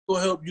will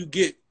help you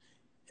get.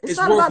 It's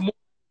not worth about more.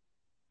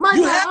 Mike,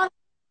 You I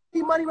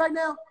need money right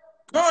now.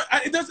 God,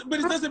 it doesn't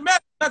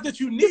matter. Not that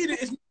you need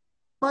it. It's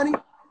money.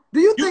 Do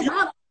you think?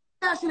 Let me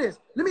ask you this.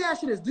 Let me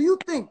ask you this. Do you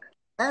think,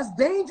 as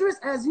dangerous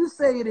as you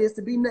say it is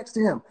to be next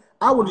to him,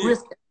 I would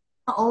risk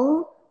my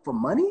own for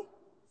money?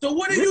 So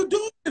what are you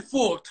doing it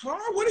for, Tom?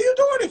 What are you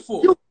doing it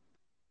for?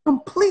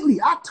 Completely.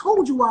 I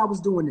told you why I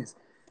was doing this.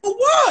 For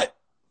what?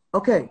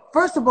 Okay.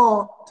 First of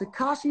all,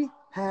 Tekashi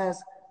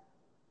has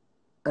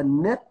a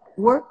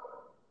network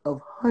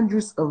of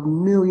hundreds of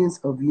millions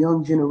of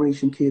young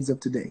generation kids of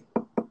today.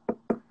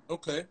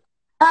 Okay.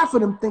 Half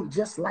of them think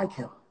just like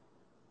him.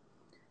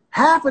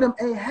 Half of them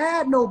ain't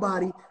had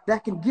nobody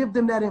that can give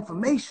them that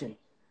information.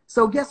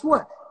 So guess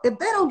what? If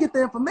they don't get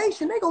the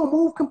information, they're going to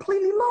move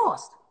completely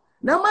lost.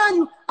 Now, mind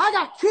you, I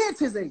got kids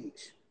his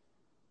age.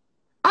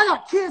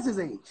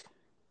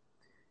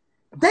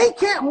 They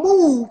can't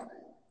move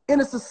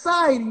in a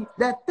society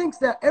that thinks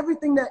that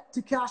everything that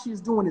Tekashi is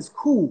doing is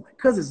cool,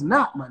 because it's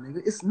not, my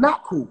nigga. It's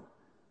not cool,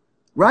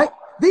 right?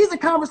 These are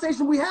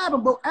conversations we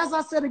have, but as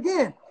I said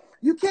again,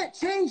 you can't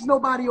change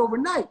nobody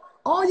overnight.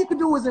 All you can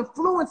do is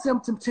influence him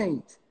to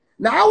change.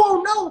 Now, I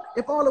won't know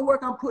if all the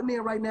work I'm putting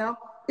in right now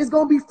is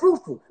going to be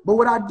fruitful. But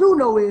what I do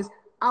know is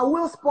I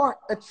will spark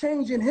a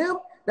change in him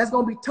that's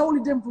going to be totally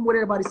different from what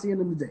everybody's seeing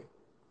him today.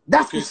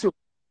 That's for sure.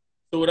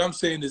 So what I'm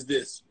saying is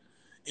this,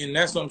 and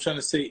that's what I'm trying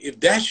to say. If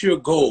that's your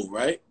goal,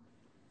 right,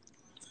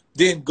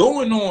 then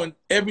going on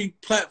every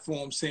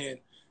platform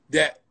saying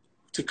that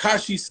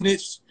Tekashi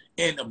snitched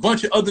and a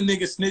bunch of other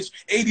niggas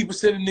snitched,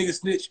 80% of niggas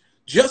snitched,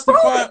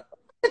 justify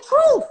the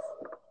truth.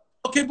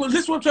 Okay, but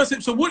this is what I'm trying to say.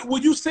 So what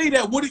would you say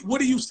that?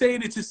 What are you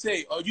saying it to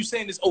say? Are you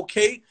saying it's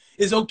okay?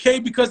 It's okay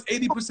because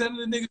 80% of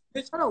the niggas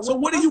snitch? So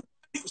what do you?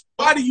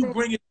 Why do you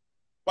bring it?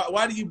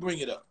 Why do you bring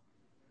it up?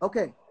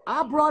 Okay,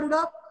 I brought it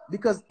up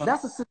because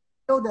that's a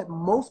scenario that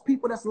most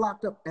people that's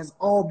locked up has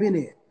all been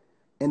in,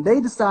 and they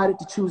decided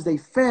to choose their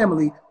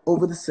family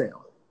over the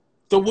cell.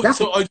 So what?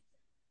 So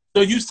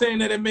are you saying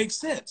that it makes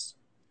sense?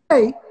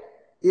 Hey,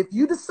 if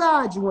you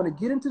decide you want to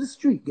get into the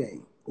street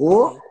game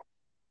or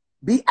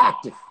be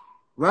active,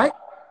 right?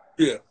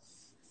 Yeah.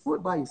 Do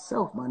it by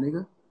yourself, my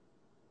nigga.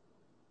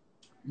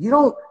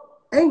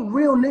 Ain't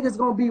real niggas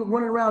gonna be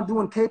running around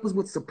doing capers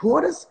with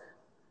supporters.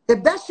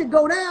 If that shit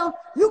go down,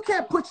 you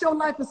can't put your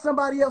life in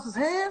somebody else's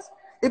hands.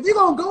 If you're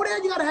gonna go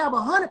there, you gotta have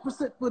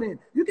 100% foot in.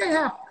 You can't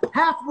have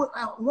half foot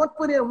out, 1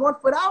 foot in, 1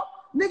 foot out.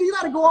 Nigga, you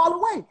gotta go all the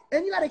way.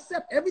 And you gotta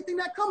accept everything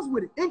that comes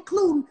with it,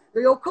 including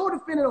your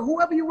co-defendant or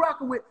whoever you're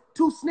rocking with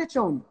to snitch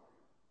on you.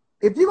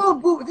 If you're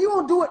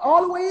gonna do it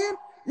all the way in,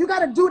 you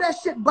gotta do that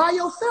shit by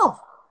yourself.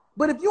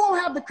 But if you don't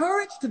have the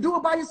courage to do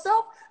it by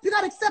yourself, you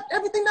got to accept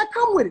everything that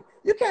comes with it.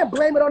 You can't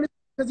blame it on this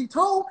because he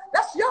told.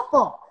 That's your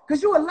fault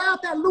because you allowed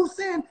that loose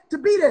end to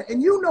be there.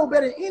 And you know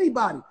better than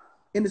anybody.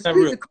 In the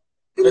street,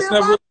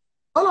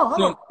 hold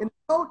on. In the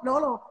code,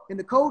 hold on. In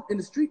the code, in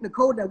the street, in the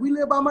code that we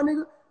live by, my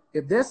nigga,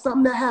 if there's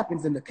something that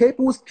happens and the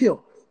caper was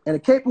killed and the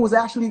caper was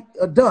actually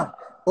done,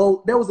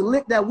 or there was a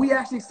lick that we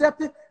actually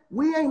accepted,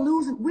 we ain't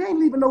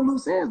leaving no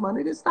loose ends, my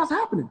nigga. It's not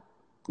happening.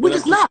 We're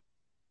just not.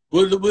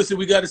 Well, listen,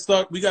 we got to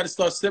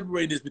start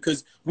separating this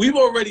because we've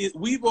already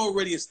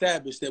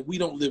established that we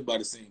don't live by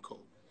the same code.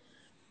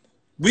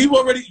 We've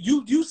already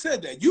you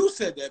said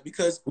that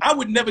because I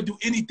would never do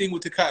anything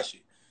with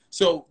Tekashi.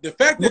 So the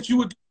fact that you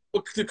would do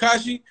with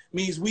Tekashi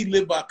means we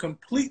live by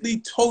completely,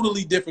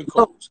 totally different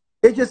codes.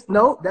 It just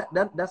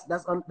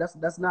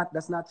that's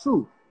not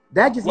true.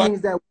 That just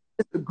means that we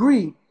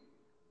disagree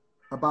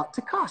about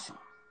Tekashi.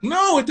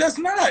 No, it does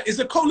not. It's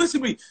a code.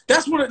 Listen to me.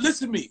 That's what it.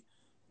 Listen to me.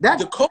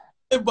 The code.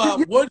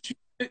 By once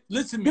you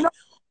listen to me,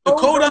 the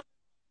code.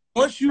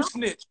 Once you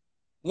snitch,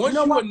 once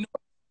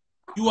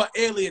you are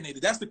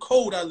alienated. That's the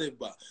code I live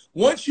by.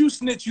 Once you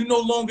snitch, you no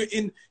longer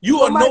in.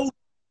 You are no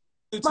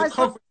to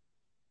comfort.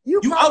 You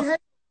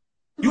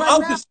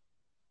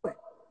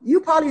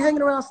probably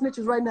hanging around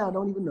snitches right now.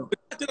 Don't even know.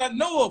 But that I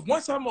know of.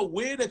 Once I'm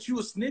aware that you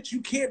a snitch,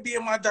 you can't be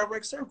in my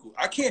direct circle.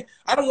 I can't.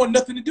 I don't want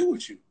nothing to do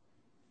with you.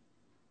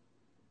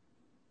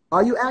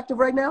 Are you active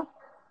right now?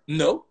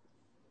 No.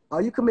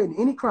 Are you committing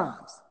any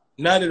crimes?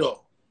 Not at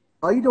all.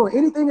 Are you doing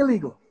anything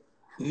illegal?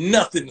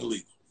 Nothing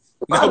illegal.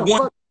 Not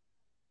one.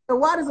 So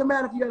why does it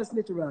matter if you got a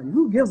snitch around you?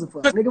 Who gives a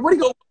fuck, nigga? What he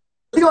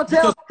gonna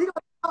tell?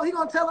 He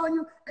gonna tell on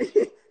you?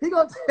 He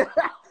gonna tell?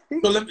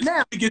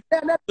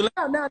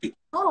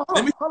 Hold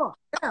on.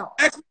 Now,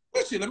 ask me a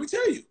question. Let me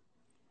tell you.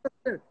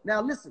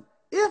 Now listen.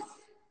 If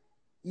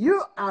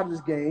you're out of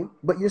this game,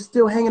 but you're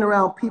still hanging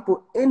around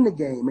people in the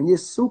game, and you're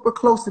super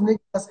close to niggas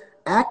that's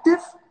active,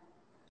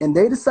 and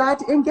they decide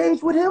to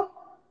engage with him,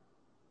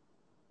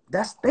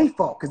 that's their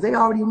fault because they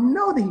already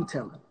know that he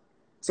telling.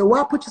 So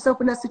why put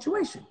yourself in that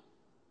situation?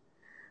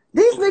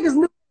 These niggas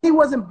knew he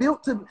wasn't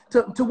built to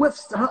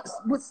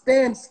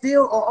withstand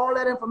steal or all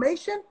that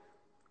information.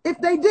 If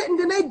they didn't,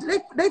 then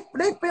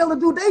they failed to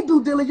do their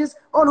due diligence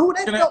on who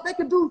they felt they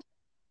could do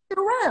it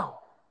around.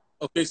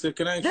 Okay, so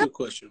can I ask you a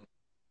question?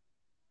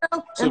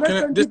 So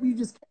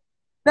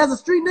as a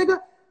street nigga,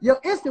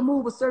 your instant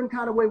move a certain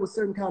kind of way with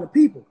certain kind of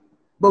people.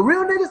 But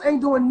real niggas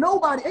ain't doing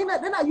nobody.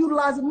 They're not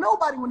utilizing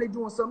nobody when they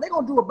doing something. They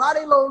gonna do it by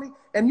their lonely,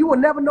 and you will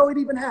never know it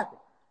even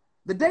happened.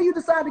 The day you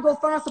decide to go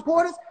find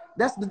supporters,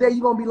 that's the day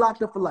you're gonna be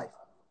locked up for life.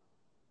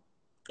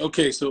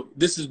 Okay, so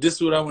this is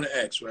what I want to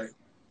ask, right?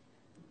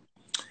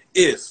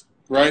 If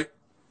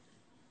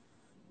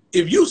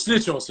you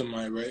snitch on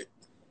somebody, right,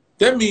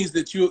 that means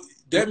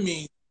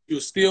you'll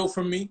steal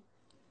from me.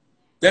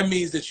 That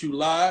means that you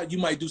lie. You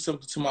might do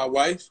something to my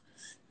wife.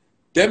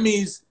 That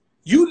means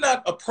you're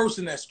not a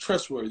person that's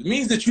trustworthy. It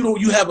means that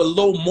you have a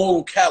low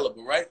moral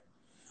caliber, right?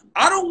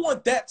 I don't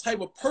want that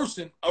type of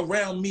person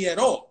around me at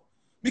all,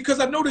 because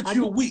I know that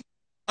you're weak.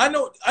 I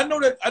know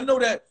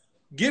that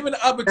given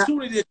the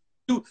opportunity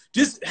to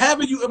just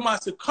having you in my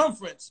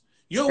circumference,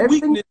 your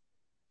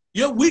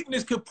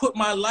weakness could put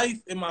my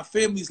life and my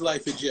family's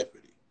life in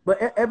jeopardy.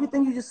 But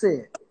everything you just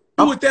said.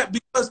 With that,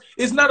 because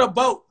it's not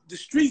about the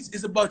streets,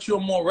 it's about your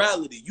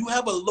morality. You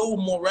have a low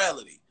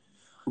morality.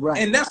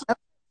 Right. And that's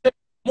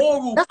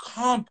moral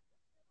compass.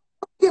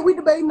 Yeah, we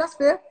debating, that's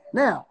fair.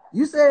 Now,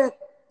 you said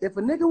if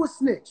a nigga was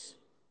snitch,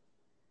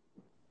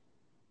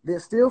 they'll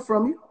steal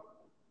from you.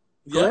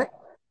 Correct?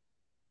 Yep.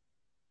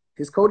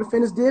 His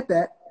co-defendants did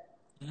that.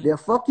 Mm-hmm. They'll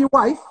fuck your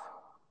wife.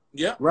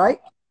 Yeah. Right?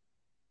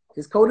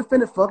 His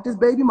co-defendant fucked his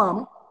baby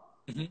mama.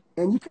 Mm-hmm.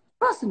 And you can't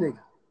trust a nigga.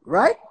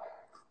 Right?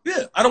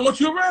 Yeah. I don't want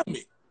you around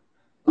me.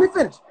 Let me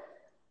finish.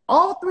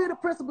 All three of the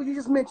principles you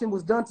just mentioned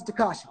was done to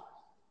Tekashi.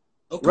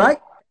 Okay.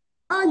 Right?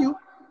 Mind you,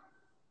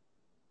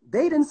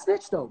 they didn't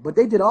snitch though, but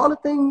they did all the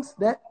things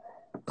that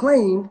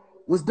claimed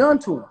was done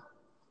to him.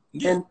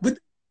 Yeah, and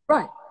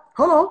right.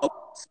 Hold on.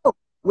 So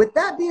with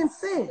that being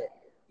said,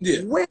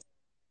 where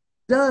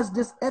does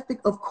this ethic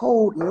of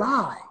code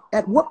lie?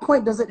 At what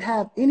point does it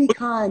have any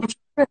kind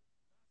of...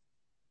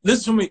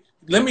 Listen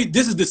to me.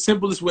 This is the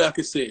simplest way I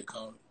could say it,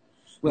 Colin.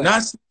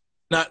 Right.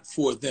 Not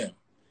for them.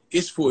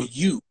 It's for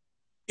you.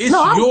 It's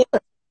your...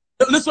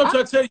 Listen what I'm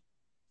trying to tell you.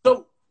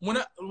 So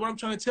what I'm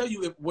trying to tell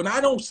you, when I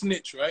don't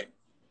snitch, right?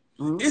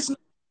 Mm-hmm. It's not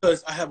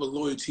because I have a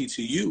loyalty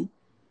to you.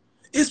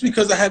 It's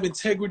because I have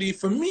integrity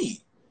for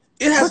me.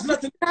 It has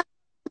nothing to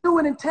do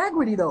with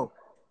integrity, though.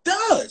 It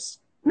does.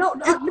 No,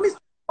 let me explain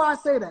why I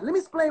say that. Let me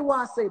explain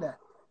why I say that.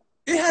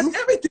 It has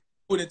everything to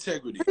do with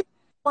integrity.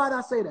 Why did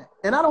I say that?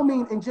 And I don't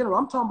mean in general.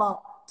 I'm talking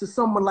about to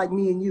someone like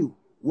me and you.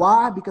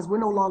 Why? Because we're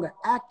no longer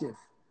active.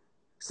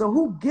 So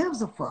who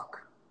gives a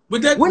fuck?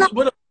 But that's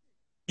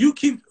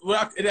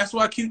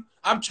why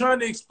I'm trying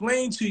to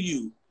explain to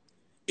you.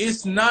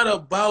 It's not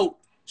about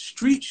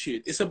street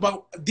shit. It's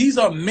about, these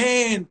are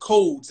man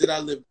codes that I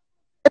live.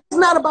 If it's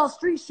not about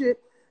street shit,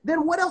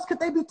 then what else could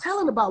they be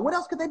telling about? What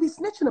else could they be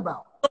snitching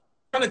about? I'm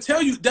trying to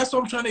tell you, that's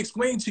what I'm trying to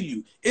explain to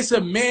you. It's a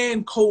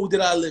man code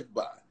that I live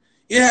by.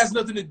 It has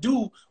nothing to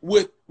do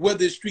with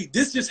whether it's street.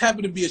 This just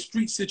happened to be a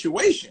street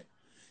situation.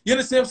 You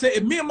understand what I'm saying?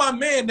 If me and my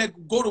man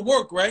that go to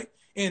work, right,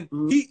 and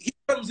he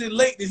comes in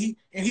late and he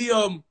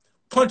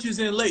punches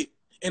in late,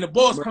 and the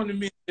boss comes to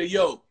me and say,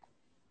 yo,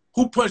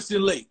 who punched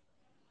in late?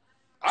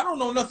 I don't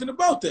know nothing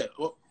about that.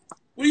 What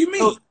do you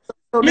mean?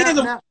 This is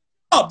a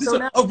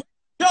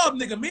job,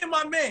 nigga. Me and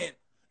my man.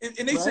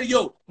 And they say,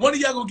 yo, one of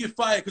y'all gonna get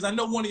fired because I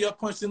know one of y'all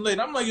punched in late.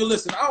 I'm like, yo,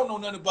 listen, I don't know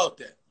nothing about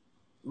that.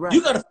 Right.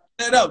 You gotta find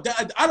that out.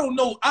 I don't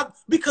know.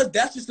 Because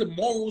that's just the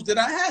morals that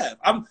I have.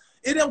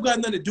 It don't got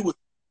nothing to do with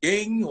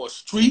gang or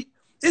street.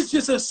 It's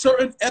just a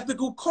certain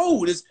ethical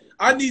code.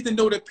 I need to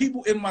know that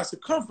people in my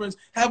circumference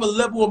have a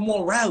level of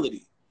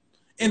morality.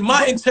 And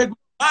my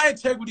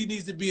integrity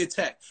needs to be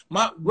attacked.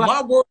 My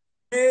word,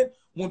 man,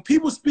 when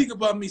people speak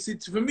about me, see,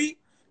 for me,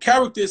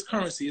 character is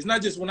currency. It's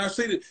not just when I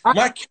say that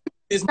my character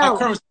is my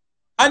currency.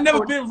 I've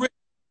never been rich.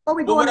 Before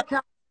we go into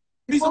character,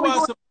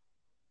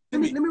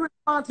 let me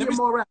respond to your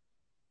morality.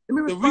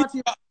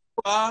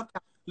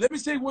 Let me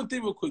say one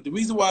thing real quick. The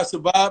reason why I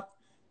survived,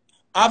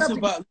 I've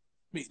survived.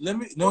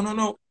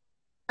 No.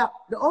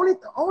 The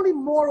only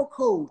moral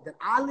code that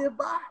I live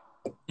by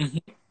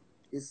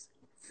is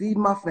feed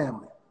my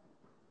family.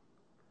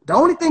 The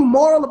only thing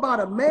moral about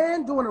a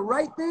man doing the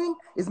right thing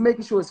is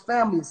making sure his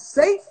family is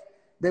safe,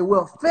 they're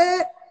well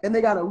fed, and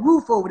they got a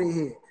roof over their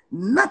head.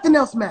 Nothing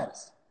else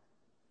matters.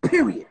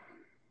 Period.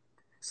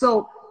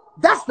 So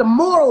that's the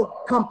moral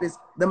compass,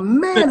 the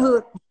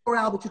manhood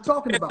morale that you're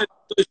talking about.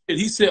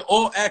 He said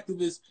all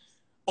activists,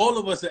 all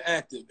of us are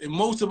active, and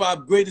most of our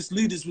greatest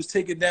leaders was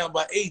taken down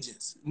by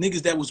agents,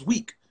 niggas that was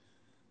weak.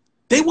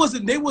 They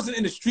wasn't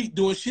in the street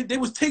doing shit. They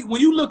was taking,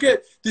 when you look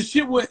at the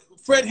shit with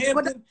Fred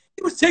Hampton,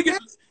 he was taking,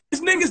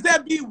 it's niggas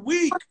that be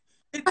weak.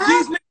 These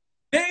niggas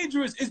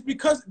dangerous. It's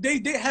because they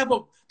have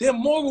their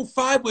moral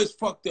fiber is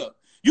fucked up.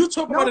 You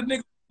talk about a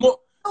nigga more.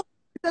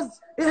 Because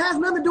it has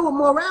nothing to do with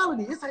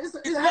morality. It has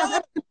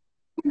everything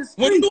in the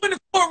street. When you in the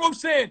courtroom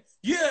saying,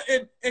 yeah,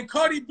 and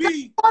Cardi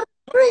B,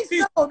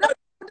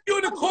 you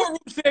in the courtroom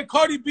saying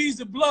Cardi B's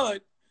the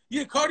blood,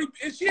 yeah, Cardi,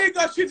 and she ain't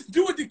got shit to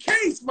do with the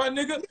case, my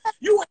nigga.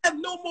 You have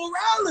no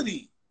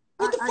morality.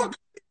 What the fuck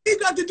you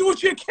got to do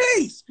with your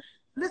case?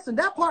 Listen,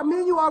 that part me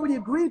and you already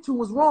agreed to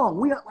was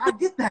wrong. I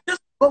get that.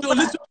 But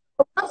what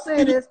I'm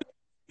saying is,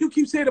 You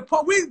keep saying the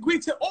part. We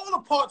agreed to all the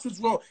parts was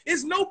wrong.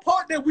 It's no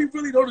part that we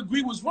really don't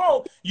agree was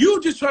wrong.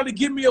 You just trying to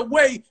give me a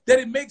way that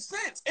it makes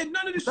sense. And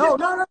none of the shit.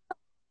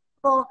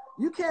 No.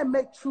 You can't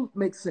make truth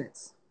make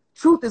sense.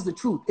 Truth is the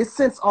truth. It's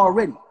sense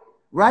already,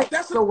 right?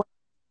 So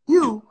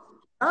what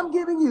I'm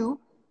giving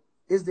you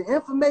is the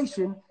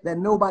information that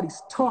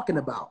nobody's talking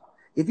about.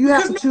 If you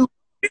have to choose,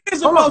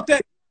 it's about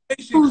that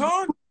information,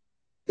 Con.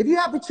 If you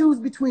have to choose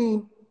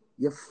between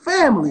your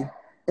family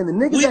and the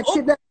niggas that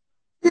kidnap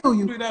kill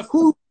you,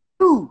 who would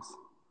you choose?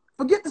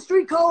 Forget the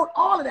street code,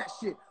 all of that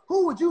shit.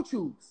 Who would you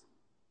choose?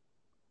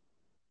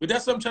 But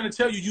that's what I'm trying to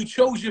tell you. You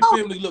chose your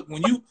family. Look,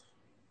 when you...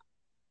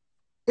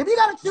 If you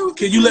got to choose...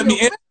 Can you let me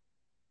answer?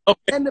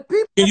 Okay. And the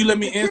people... Can you let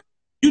me answer?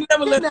 You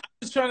never let... I'm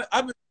just trying to...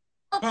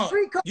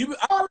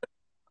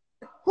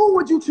 Who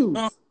would you choose?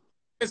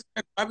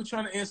 I've been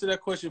trying to answer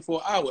that question for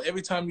an hour.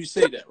 Every time you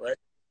say that, right?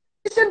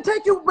 It shouldn't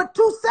take you but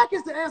 2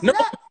 seconds to answer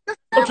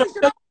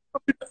that.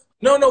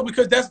 No,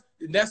 because that's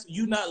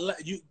you not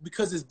you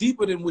because it's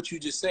deeper than what you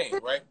just saying,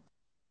 right?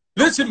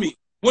 Listen to me.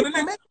 When a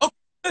nigga,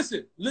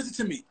 listen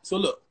to me. So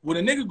look, when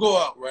a nigga go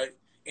out, right,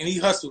 and he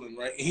hustling,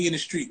 right, and he in the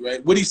street,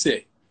 right, what'd he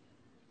say?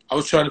 I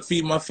was trying to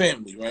feed my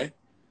family, right?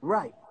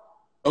 Right.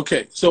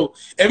 Okay, so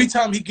every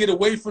time he get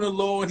away from the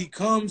law and he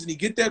comes and he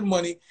get that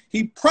money,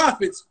 he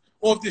profits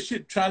off this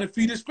shit trying to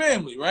feed his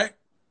family, right?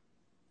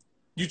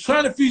 You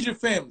trying to feed your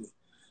family.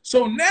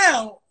 So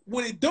now,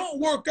 when it don't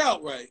work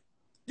out right,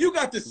 you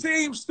got the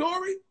same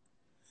story,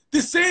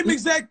 the same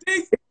exact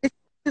thing. It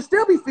should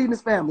still be feeding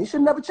his family. It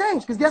should never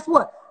change. Because guess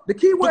what? The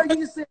key word you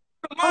just said.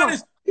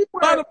 You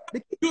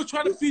were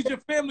trying to feed your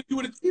family. You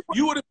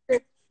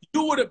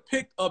would have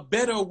picked a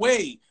better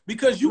way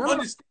because you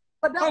understand.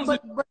 But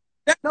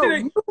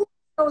you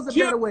chose a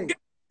better way.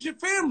 Your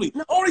family.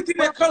 The only thing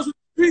that comes with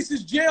the streets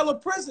is jail or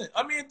prison.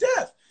 I mean,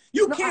 death.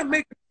 You can't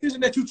make a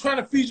decision that you're trying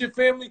to feed your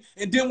family,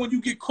 and then when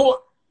you get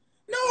caught.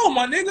 No,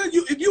 my nigga.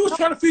 If you was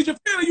trying to feed your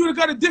family, you would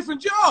have got a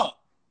different job.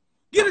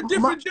 Get a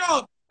different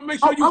job. Make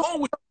sure you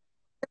own it.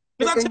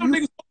 Because I tell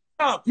niggas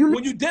all the time,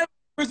 when you dead in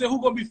prison, who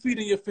gonna be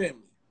feeding your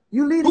family?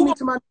 You're leading me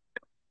to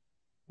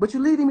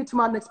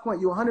my next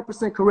point. You're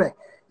 100% correct.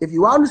 If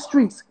you're out in the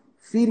streets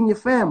feeding your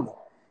family,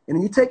 and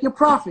then you take your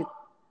profit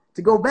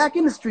to go back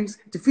in the streets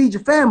to feed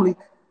your family,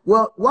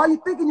 well, while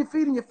you're thinking you're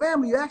feeding your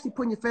family, you're actually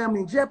putting your family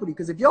in jeopardy.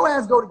 Because if your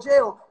ass go to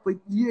jail for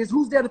years,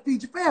 who's there to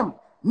feed your family?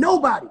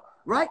 Nobody,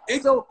 right?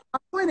 So my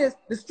point is,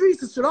 the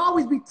streets should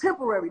always be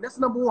temporary. That's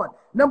number one.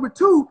 Number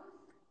two,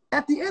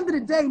 at the end of the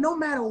day, no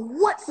matter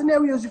what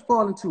scenarios you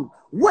fall into,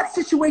 what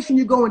situation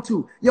you go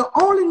into, your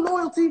only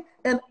loyalty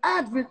and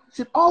advent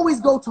should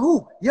always go to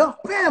who? Your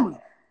family.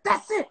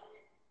 That's it.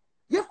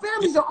 Your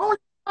family's your only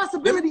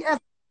responsibility as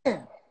a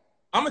man.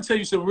 I'm gonna tell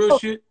you some real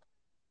shit.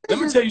 Let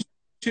me tell you some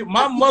shit.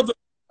 My mother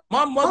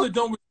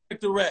don't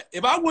respect the rat.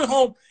 If I went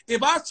home,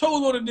 if I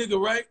told on a nigga,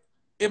 right?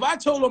 If I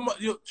told him,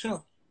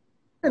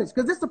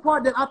 because this is the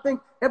part that I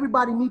think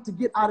everybody needs to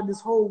get out of this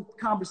whole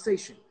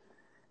conversation.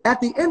 At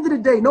the end of the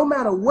day, no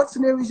matter what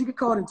scenarios you get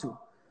caught into,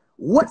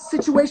 what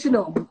situation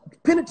or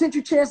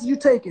penitentiary chances you're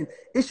taking,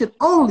 it should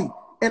only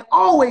and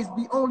always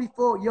be only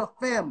for your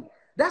family.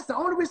 That's the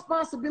only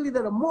responsibility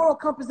that a moral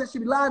compass that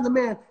should be lying to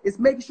man is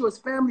making sure his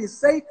family is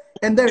safe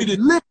and they're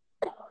living.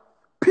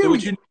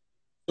 Period.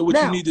 So what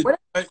you need to do,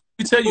 let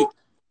me tell you, what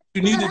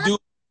you need to do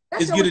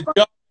is get a job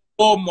at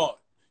Walmart.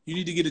 You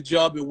need to get a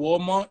job at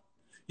Walmart.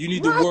 You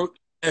need to work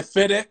at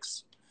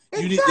FedEx.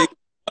 You need to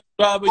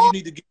driver. You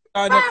need to get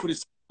signed up for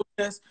the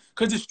test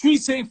because the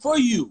streets ain't for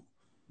you,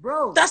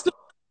 bro. That's the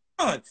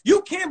fun.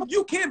 You can't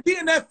be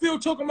in that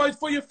field talking about it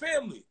for your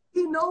family.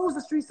 He knows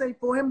the streets ain't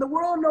for him. The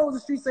world knows the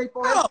streets ain't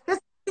for him.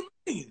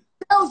 It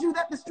tells you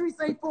that the streets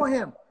ain't for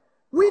him.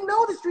 We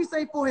know the streets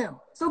ain't for him.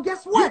 So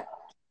guess what?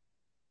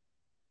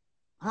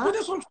 But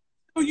that's what I'm trying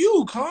to tell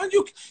you, Con.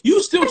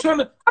 You still trying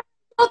to.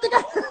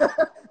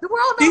 The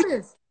world knows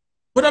this.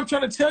 What I'm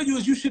trying to tell you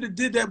is you should have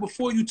did that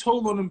before you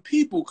told on them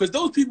people, because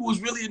those people was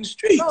really in the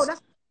streets. No,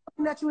 that's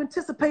something that you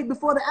anticipate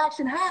before the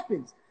action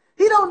happens.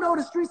 He don't know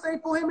the streets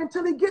ain't for him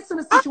until he gets in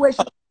a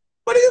situation.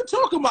 What are you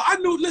talking about?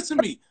 Listen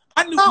to me.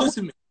 Listen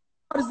to me.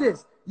 What is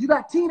this? You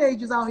got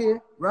teenagers out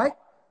here, right?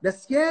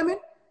 That's scamming,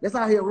 that's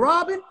out here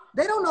robbing.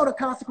 They don't know the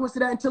consequence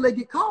of that until they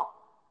get caught.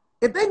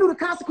 If they knew the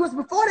consequence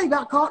before they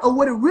got caught or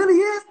what it really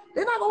is,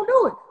 they're not going to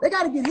do it. They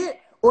got to get hit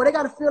or they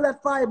got to feel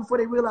that fire before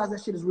they realize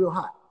that shit is real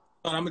hot.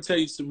 Con, I'm going to tell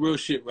you some real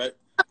shit, right?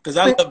 Because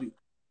I love you.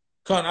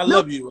 Con, I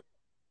love you.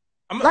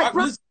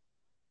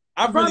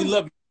 I really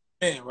love you,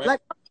 man, right?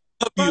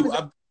 I love you.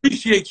 I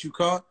appreciate you,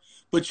 Con.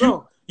 But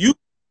you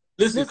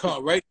listen,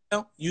 Con, right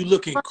now, you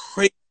looking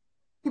crazy.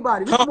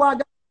 Everybody,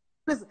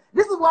 this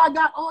is why I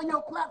got on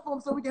your platform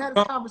so we can have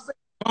this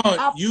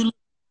conversation.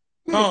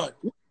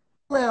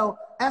 Well,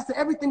 as to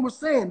everything we're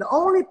saying, the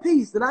only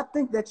piece that I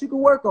think that you can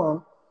work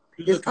on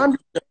is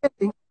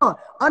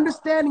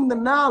understanding the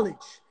knowledge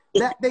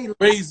that they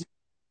crazy.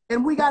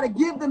 And we got to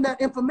give them that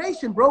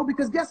information, bro,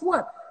 because guess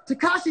what?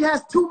 Tekashi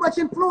has too much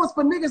influence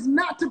for niggas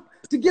not to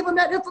give him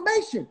that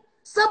information.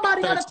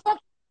 Somebody got to talk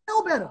to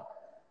him better.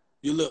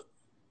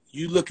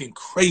 You looking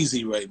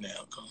crazy right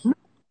now, Con.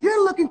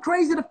 You're looking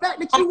crazy. The fact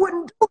that you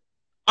wouldn't do it.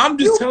 I'm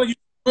just telling you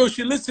real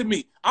shit. Listen to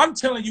me. I'm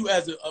telling you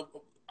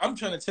I'm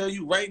trying to tell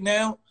you right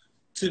now,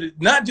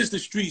 not just the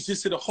streets,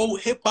 just to the whole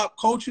hip hop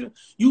culture.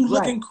 You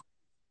looking,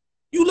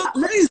 you look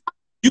crazy.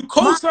 You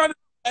co-signed.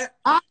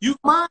 I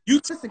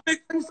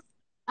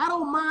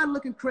don't mind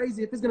looking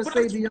crazy if it's gonna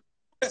save you.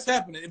 That's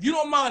happening. If you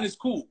don't mind, it's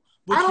cool.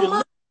 But I don't you're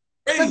mind.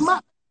 crazy.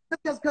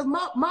 Because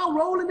my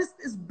role in this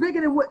is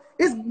bigger than what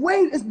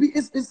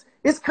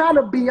it's kind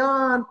of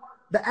beyond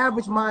the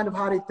average mind of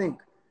how they think.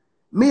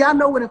 Me, I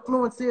know what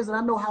influence is, and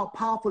I know how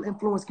powerful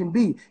influence can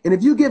be. And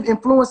if you give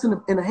influence in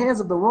the hands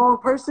of the wrong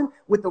person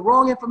with the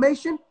wrong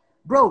information,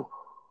 bro,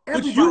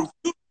 everybody.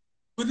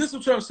 But this is what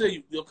I'm trying to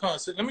say, your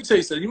concept. Let me tell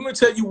you something. I'm going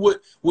to tell you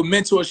what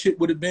mentorship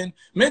would have been.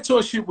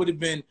 Mentorship would have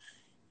been,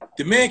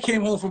 the man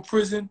came home from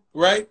prison,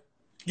 right?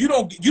 You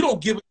don't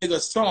give a nigga a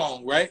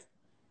song, right?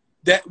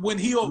 That when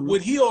he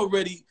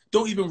already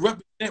don't even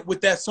represent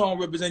what that song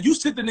represents. You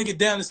sit the nigga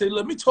down and say,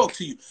 let me talk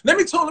to you. Let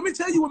me tell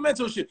you what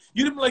mentorship.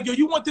 You'd be like, yo,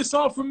 you want this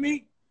song from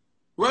me?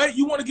 Right?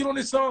 You want to get on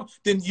this song?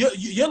 Then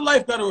your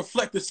life got to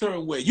reflect a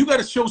certain way. You got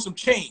to show some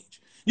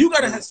change. You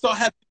got to start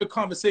having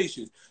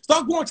conversations.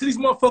 Start going to these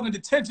motherfucking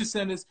detention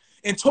centers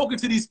and talking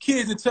to these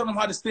kids and telling them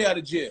how to stay out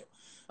of jail.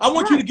 I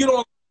want you to get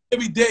on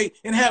every day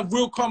and have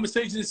real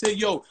conversations and say,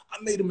 yo, I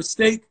made a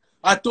mistake.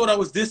 I thought I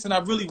was this and I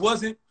really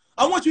wasn't.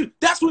 I want you,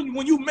 that's when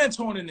you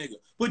mentoring a nigga.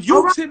 But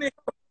you sitting there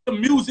the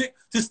music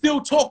to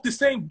still talk the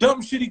same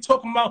dumb shit he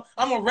talking about.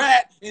 I'm a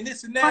rat and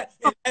this and that,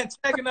 and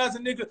antagonize a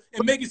nigga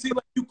and make it seem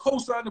like you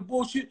co-sign the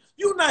bullshit.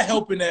 You're not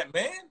helping that,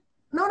 man.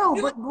 No,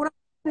 but what I'm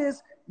saying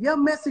is your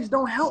message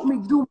don't help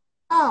me do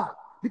my job.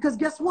 Because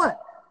guess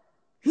what?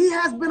 He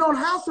has been on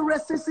house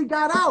arrest since he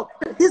got out.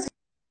 He's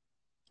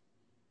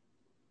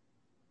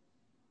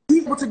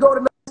able to go to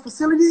the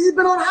facility. He's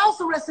been on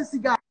house arrest since he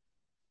got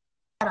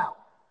out.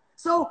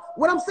 So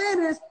what I'm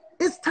saying is,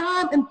 it's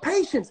time and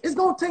patience. It's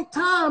going to take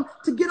time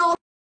to get all.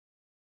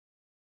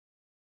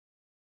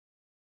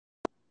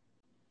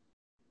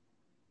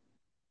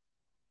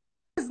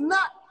 It's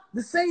not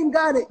the same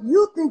guy that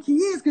you think he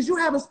is because you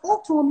haven't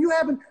spoke to him. You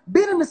haven't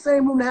been in the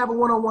same room to have a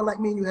one-on-one like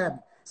me and you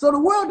haven't. So the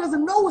world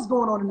doesn't know what's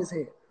going on in his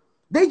head.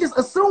 They just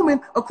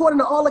assuming, according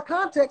to all the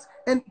context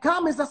and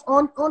comments that's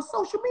on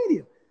social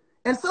media.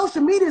 And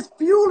social media is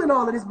fueling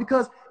all of this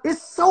because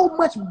it's so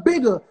much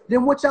bigger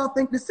than what y'all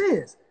think this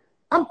is.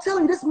 I'm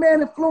telling you, this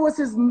man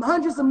influences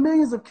hundreds of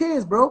millions of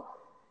kids, bro.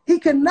 He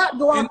cannot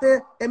go out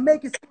there and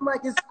make it seem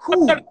like it's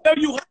cool. I gotta tell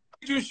you how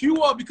dangerous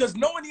you are because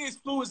knowing he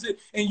influences it,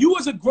 and you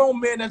as a grown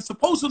man that's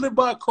supposed to live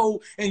by a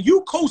code, and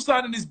you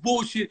co-signing this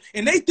bullshit,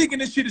 and they thinking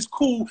this shit is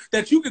cool,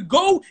 that you could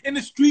go in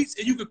the streets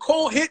and you could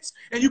call hits,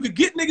 and you could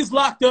get niggas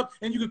locked up,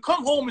 and you could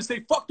come home and say,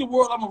 fuck the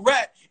world, I'm a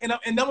rat, and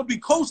I'm gonna be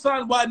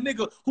co-signed by a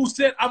nigga who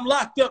said I'm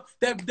locked up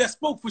that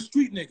spoke for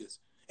street niggas.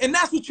 And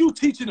that's what you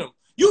teaching them.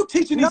 You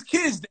teaching these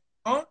kids that,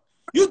 huh?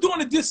 You're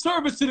doing a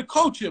disservice to the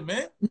culture,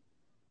 man.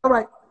 All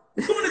right.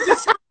 You're doing a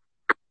disservice.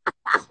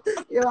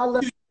 Yo, I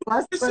love you.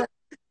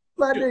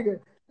 My nigga.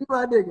 You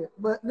my nigga.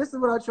 But this is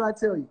what I'm trying to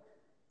tell you.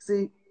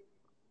 See,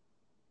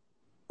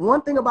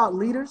 one thing about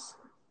leaders,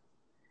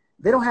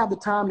 they don't have the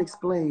time to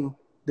explain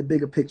the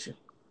bigger picture.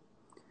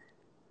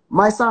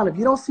 Mysonne, if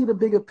you don't see the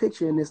bigger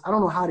picture in this, I don't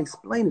know how to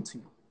explain it to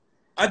you.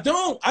 I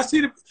don't. I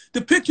see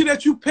the picture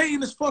that you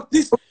painting is fuck.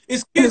 This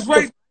is kids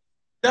right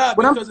now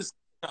because it's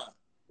time.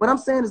 What I'm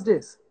saying is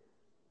this.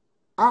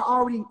 I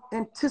already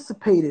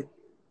anticipated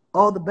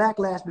all the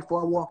backlash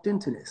before I walked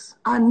into this.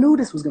 I knew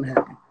this was going to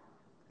happen.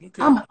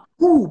 Okay. I'm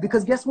cool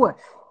because guess what?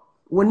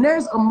 When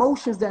there's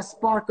emotions that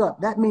spark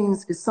up, that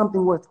means it's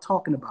something worth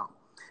talking about.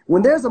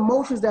 When there's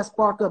emotions that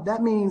spark up,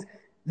 that means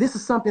this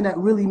is something that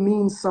really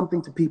means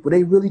something to people.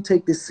 They really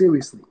take this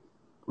seriously,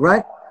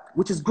 right?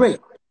 Which is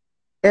great.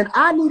 And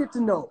I needed to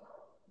know,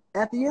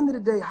 at the end of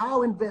the day,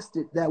 how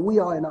invested that we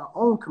are in our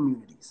own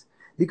communities.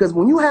 Because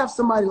when you have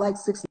somebody like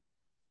 6ix9ine,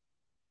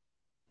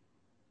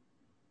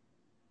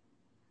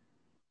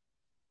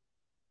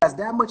 has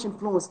that much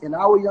influence in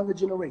our younger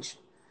generation,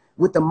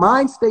 with the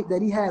mind state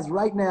that he has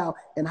right now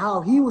and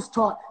how he was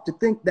taught to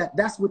think that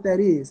that's what that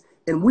is,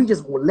 and we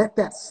just will let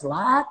that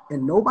slide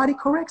and nobody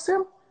corrects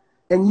him?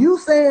 And you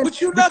saying, but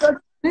you not,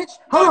 bitch,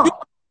 hold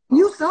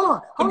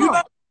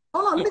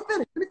on, let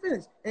me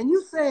finish. And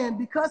you saying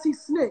because he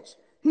snitched,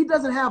 he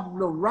doesn't have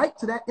the right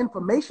to that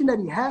information that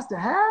he has to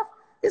have?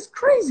 It's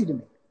crazy to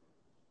me.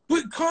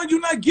 But Con,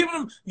 you're not giving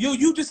them,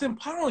 you just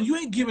empowering. You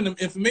ain't giving them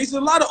information. A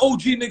lot of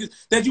OG niggas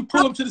that you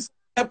pull them to the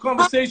have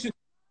conversation.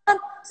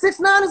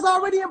 6ix9ine is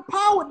already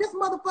empowered. This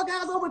motherfucker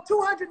has over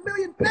 200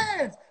 million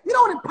fans. You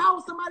don't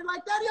empower somebody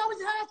like that.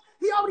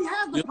 He already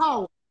has the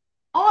power.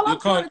 All I'm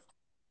trying to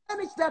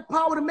manage that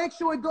power to make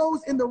sure it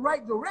goes in the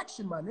right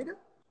direction, my nigga.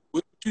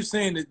 What you're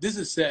saying that this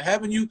is sad.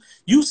 Haven't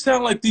you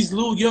sound like these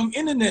little young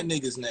internet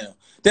niggas now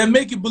that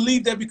make you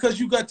believe that because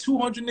you got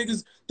 200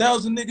 niggas,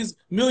 1,000 niggas,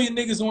 million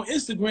niggas on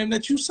Instagram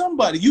that you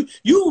somebody. You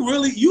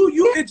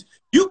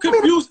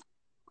confuse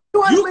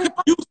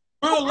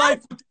real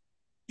life with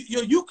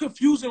you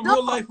confusing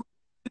real life with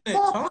the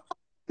internet, huh?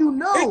 You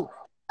know,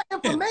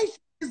 information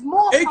is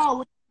more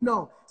power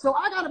know. So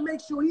I got to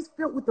make sure he's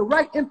filled with the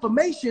right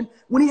information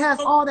when he has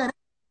all that.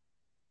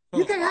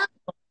 You can't have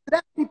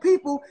that many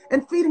people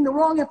and feeding the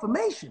wrong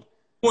information.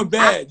 Going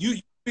bad.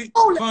 Don't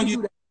let me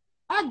do that.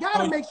 I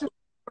got to make sure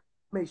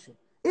information.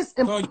 It's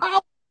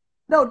empowered.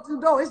 No,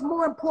 it's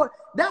more important.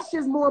 That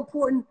shit's more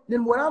important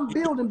than what I'm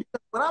building,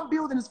 because what I'm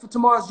building is for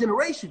tomorrow's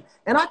generation.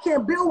 And I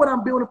can't build what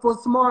I'm building for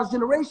tomorrow's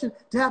generation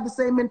to have the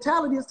same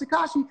mentality as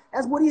Tekashi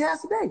as what he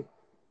has today.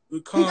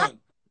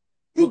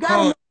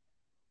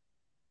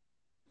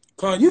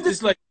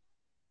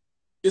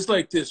 It's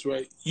like this,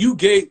 right? You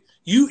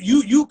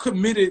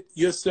committed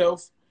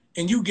yourself,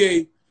 and you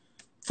gave.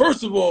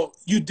 First of all,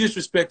 you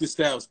disrespected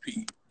Styles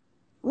P.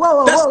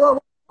 Whoa.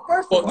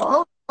 First of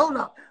all, hold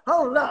up.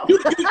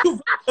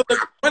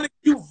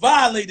 You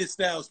violated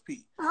Styles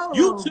P.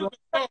 You took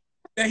a song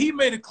that he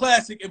made a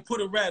classic and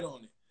put a rat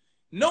on it,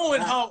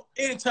 knowing how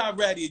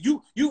anti-ratty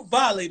you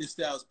violated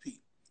Styles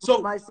P. So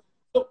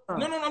no,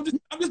 I'm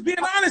just being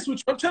honest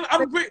with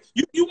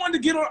you. You want to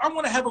get on. I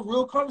want to have a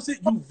real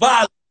conversation. You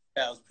violated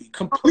Styles P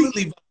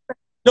completely.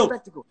 No.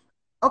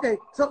 Okay,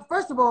 so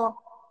first of all,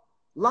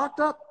 Locked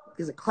Up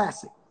is a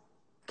classic.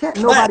 Can't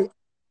nobody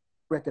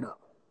record up.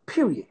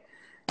 Period.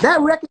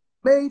 That record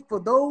made for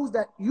those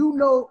that you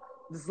know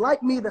that's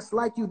like me, that's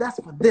like you, that's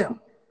for them.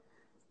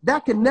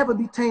 That can never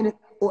be tainted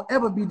or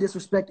ever be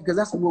disrespected, because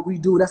that's what we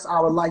do. That's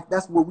our life.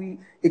 That's what we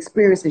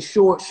experience and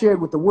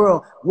shared with the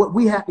world, what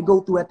we had to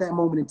go through at that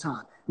moment in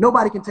time.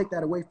 Nobody can take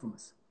that away from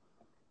us.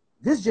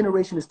 This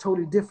generation is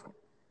totally different.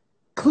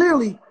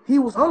 Clearly, he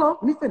was, hold on,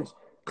 let me finish.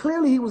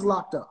 Clearly, he was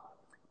locked up.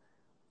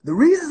 The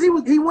reasons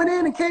he went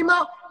in and came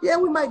out, yeah,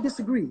 we might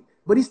disagree,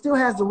 but he still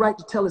has the right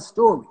to tell his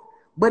story.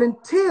 But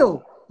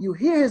until you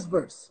hear his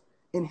verse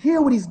and hear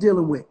what he's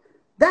dealing with,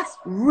 that's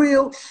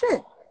real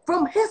shit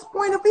from his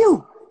point of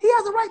view. He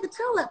has a right to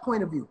tell that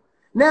point of view.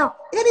 Now,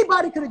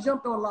 anybody could have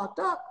jumped on Locked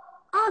Up.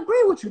 I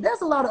agree with you.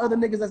 There's a lot of other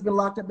niggas that's been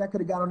locked up that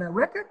could have got on that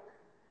record.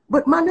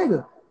 But my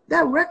nigga,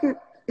 that record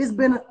it's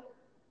been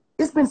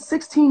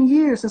 16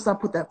 years since I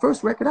put that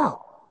first record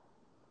out.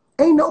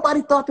 Ain't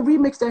nobody thought to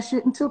remix that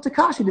shit until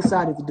Tekashi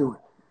decided to do it.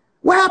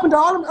 What happened to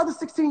all them other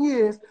 16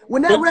 years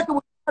when that record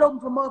was open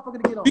for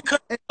motherfucker to get on? Because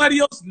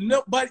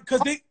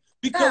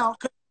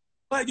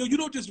yo, you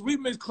don't just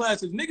remix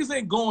classics. Niggas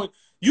ain't going.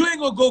 You ain't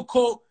gonna go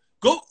call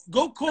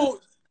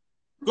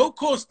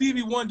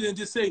Stevie Wonder and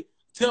just say,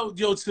 tell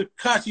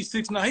Tekashi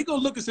 6ix9ine. He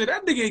gonna look and say,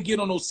 that nigga ain't get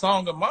on no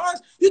song of mine.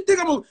 You think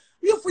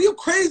you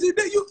crazy?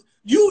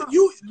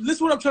 You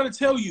listen what I'm trying to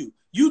tell you.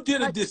 You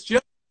did a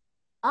disjustice.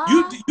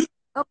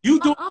 You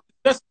doing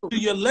justice to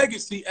your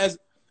legacy as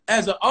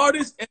an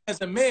artist and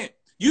as a man.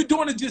 You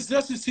doing a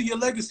disjustice to your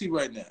legacy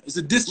right now. It's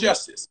a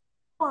disjustice.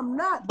 No, I'm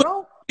not,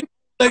 bro.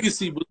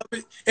 Legacy,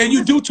 beloved. And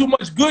you do too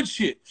much good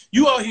shit.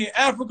 You out here in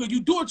Africa,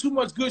 you doing too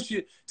much good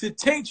shit to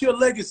taint your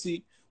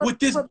legacy with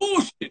this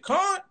bullshit,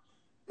 Con.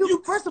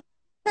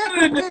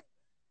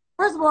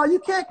 First of all, you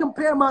can't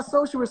compare my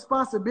social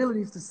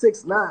responsibilities to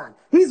 6ix9ine.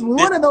 He's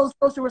one of those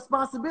social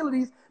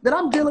responsibilities that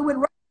I'm dealing with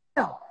right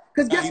now.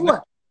 Because guess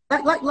what?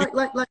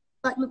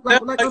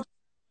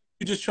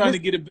 You're just trying to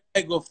get a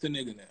bag off the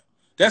nigga now.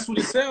 That's what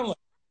it sounds like.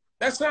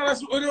 That's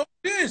what it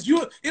is.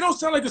 It don't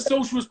sound like a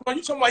social response.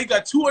 You talking about he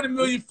got 200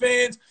 million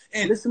fans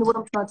and listen to what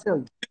I'm trying to tell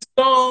you. This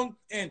song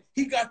and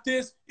he got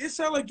this. It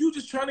sounds like you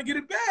just trying to get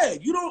a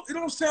bag. It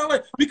don't sound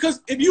like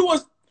if you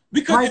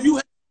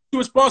had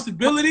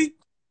responsibility,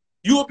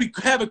 you would be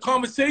having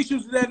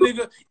conversations with that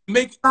nigga,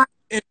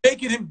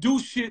 making him do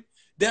shit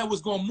that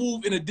was gonna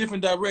move in a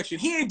different direction.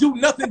 He ain't do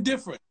nothing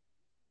different.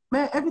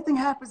 Man, everything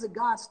happens at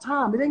God's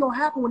time. It ain't gonna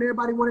happen when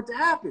everybody want it to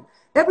happen.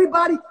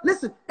 Everybody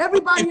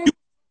ain't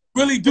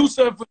really do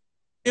something.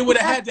 It would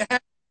have had to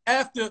happen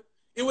after.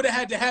 It would have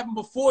had to happen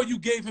before you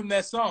gave him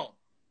that song.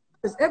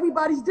 Because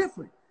everybody's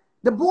different.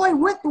 The boy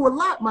went through a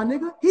lot, my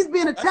nigga. He's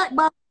being attacked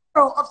by the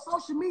world of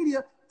social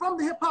media from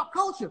the hip hop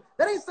culture.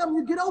 That ain't something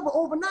you get over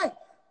overnight.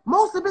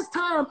 Most of his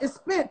time is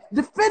spent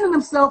defending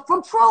himself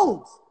from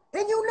trolls,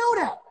 and you know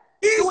that.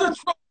 He's a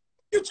troll.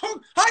 You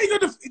talk. How you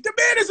gonna? The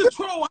man is a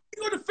troll. How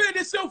you gonna defend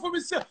himself from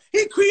himself?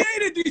 He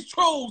created these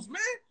trolls,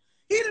 man.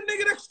 He the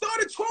nigga that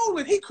started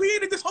trolling. He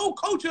created this whole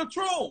culture of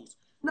trolls.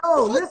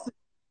 No, listen.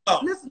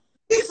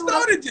 He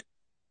started this.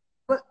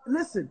 But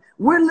listen,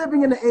 we're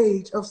living in the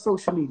age of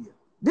social media.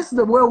 This is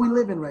the world we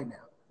live in right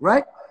now,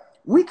 right?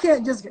 We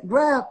can't just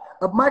grab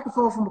a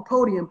microphone from a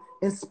podium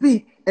and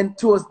speak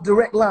into a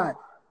direct line.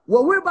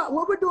 What we're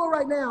doing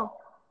right now,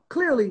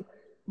 clearly,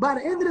 by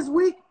the end of this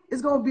week,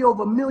 it's going to be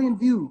over 1 million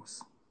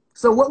views.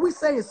 So what we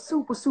say is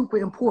super, super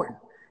important.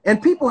 And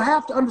people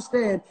have to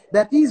understand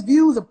that these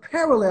views are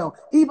parallel,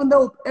 even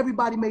though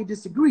everybody may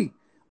disagree.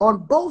 On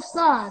both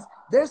sides,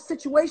 there's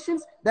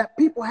situations that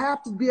people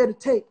have to be able to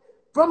take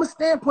from a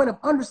standpoint of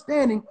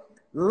understanding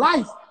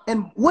life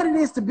and what it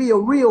is to be a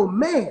real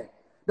man.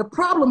 The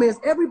problem is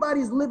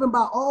everybody's living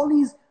by all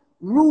these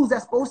rules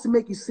that's supposed to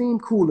make you seem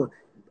cooler,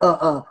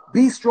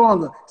 be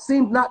stronger,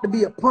 seem not to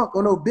be a punk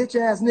or no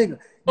bitch-ass nigga.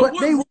 But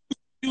they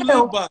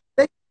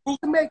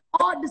make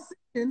hard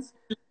decisions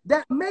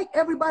that make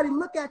everybody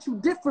look at you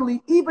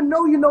differently, even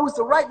though you know it's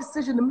the right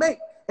decision to make.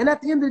 And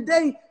at the end of the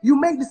day, you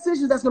make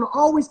decisions that's going to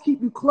always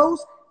keep you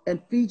close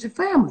and feed your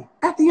family.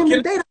 At the end of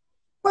the day, that's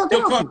what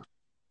I'm down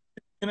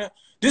to.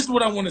 This is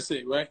what I want to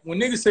say, right? When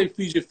niggas say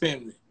feed your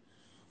family,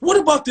 what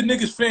about the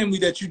nigga's family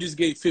that you just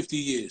gave 50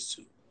 years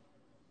to?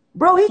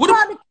 Bro, he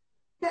tried to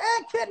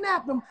and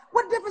kidnap him.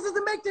 What difference does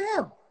it make to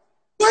him?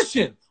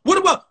 Question. What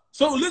about,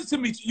 so listen to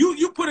me.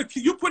 You put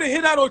a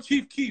hit out on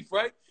Chief Keef,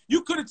 right?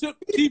 You could have took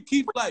Chief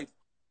Keef's life.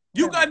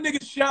 You got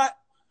niggas shot.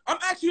 I'm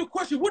asking you a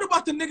question. What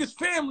about the nigga's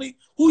family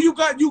who you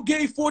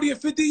gave 40 or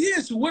 50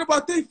 years to? What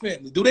about their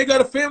family? Do they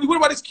got a family? What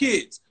about his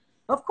kids?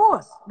 Of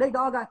course. They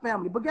all got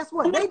family. But guess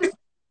what? They just,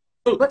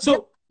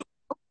 so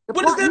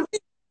what does that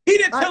mean? He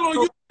didn't tell on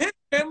you his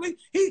family.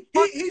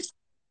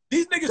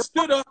 These niggas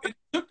stood up and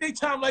took their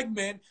time like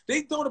men.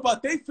 They thought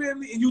about their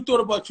family and you thought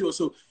about yours.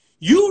 So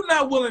you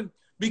not willing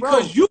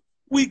because you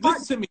weak.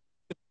 Listen to me.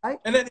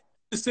 And then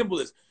the symbol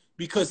is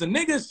because the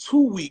nigga is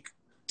too weak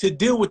to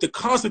deal with the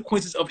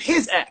consequences of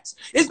his acts.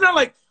 It's not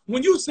like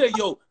when you say,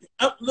 yo,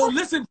 no,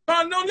 listen,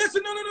 no,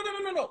 listen,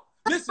 no.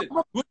 Listen.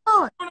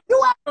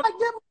 You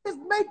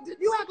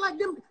act like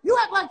them you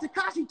act like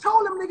Tekashi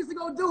told them niggas to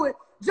go do it,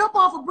 jump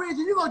off a bridge,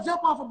 and you gonna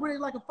jump off a bridge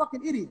like a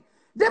fucking idiot.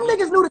 Them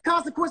niggas knew the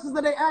consequences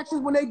of their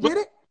actions when they did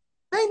it.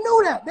 They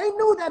knew that. They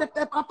knew that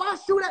if I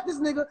shoot at this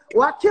nigga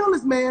or I kill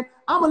this man,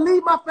 I'm gonna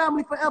leave my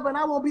family forever and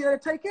I won't be able to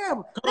take care of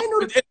him. They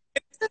knew that.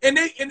 And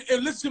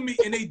listen to me,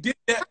 and they did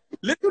that.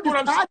 Listen to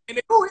what I'm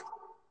saying.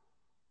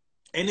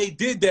 And they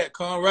did that,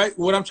 Con, right?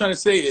 What I'm trying to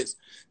say is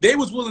they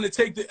was willing to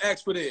take the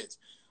axe for theirs.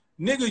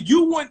 Nigga,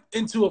 you went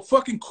into a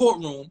fucking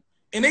courtroom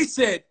and they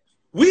said,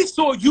 we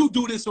saw you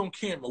do this on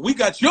camera. We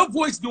got your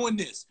voice doing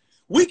this.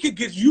 We could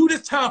give you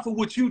this time for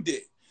what you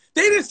did.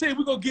 They didn't say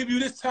we're going to give you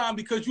this time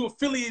because you're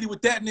affiliated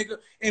with that nigga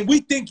and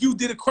we think you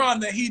did a crime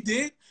that he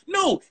did.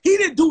 No, he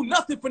didn't do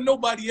nothing for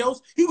nobody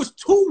else. He was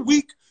too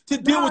weak to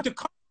deal with the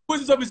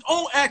consequences of his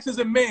own acts as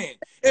a man.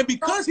 And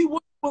because he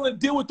wasn't willing to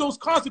deal with those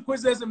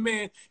consequences as a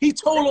man, he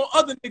told on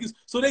other niggas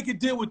so they could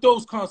deal with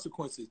those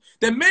consequences.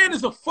 That man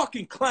is a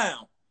fucking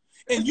clown.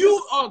 And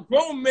you are a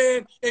grown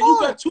man and you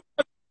have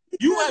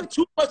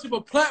too much of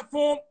a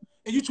platform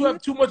and you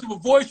have too much of a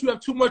voice, you have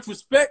too much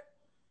respect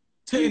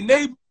to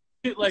enable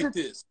shit like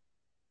this.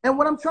 And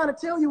what I'm trying to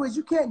tell you is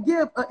you can't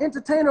give an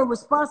entertainer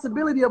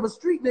responsibility of a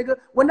street nigga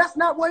when that's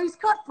not where he's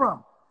cut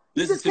from.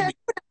 You just can't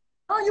do that.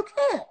 No, you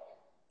can't.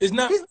 It's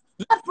not. He's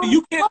cut from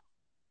you can't.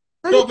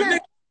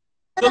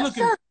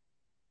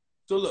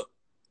 So look,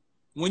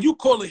 when you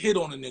call a hit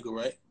on a nigga,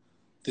 right?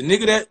 The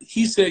nigga that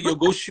he said, yo,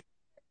 go shoot.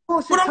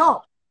 Bullshit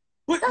talk.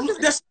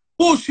 That's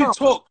bullshit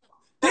talk.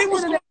 They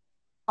was gonna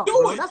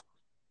do it.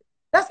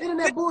 That's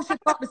internet bullshit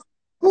talk.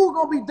 Who's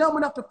gonna be dumb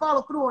enough to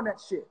follow through on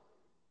that shit?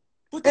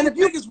 But and if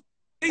niggas,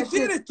 they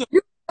did it to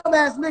you,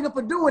 dumbass nigga,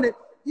 for doing it.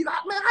 You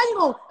man, how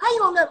you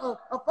gonna let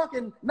a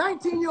fucking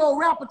 19-year-old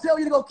rapper tell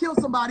you to go kill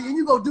somebody and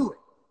you go do it?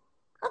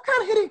 What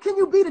kind of idiot can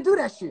you be to do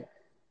that shit?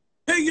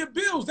 Pay your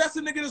bills. That's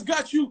the nigga that's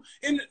got you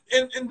in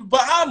the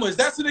Bahamas.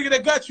 That's the nigga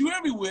that got you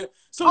everywhere.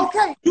 So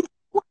okay,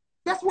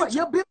 guess what?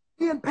 Your bill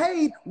being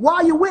paid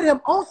while you're with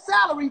him on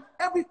salary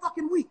every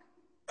fucking week.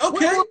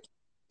 Okay.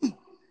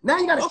 Now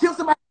you gotta kill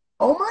somebody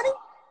for own money?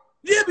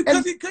 Yeah,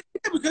 because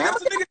that's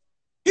the nigga.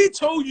 He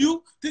told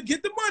you to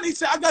get the money. He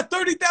said, I got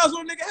 30,000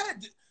 on nigga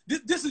head.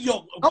 This is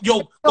go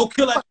kill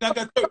that nigga. I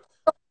got 30.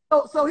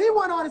 So he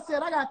went on and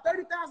said, I got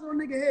 30,000 on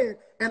nigga head,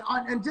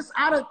 and just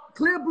out of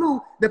clear blue,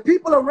 the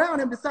people around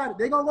him decided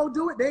they gonna go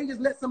do it. They ain't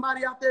just let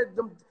somebody out there.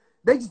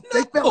 They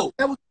felt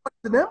that was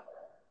to them.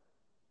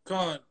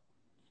 Con.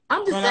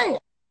 I'm just saying.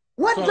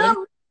 What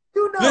dumb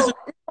you know? Listen,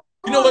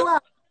 you know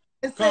what?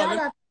 And say, I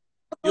got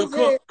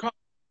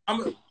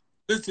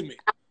listen to me.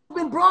 It's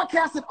been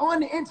broadcasted on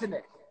the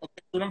internet.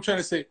 Okay, what I'm trying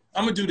to say,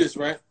 I'm gonna do this,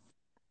 right?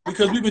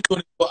 Because we've been doing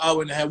it for an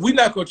hour and a half. We're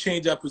not gonna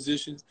change our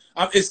positions.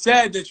 It's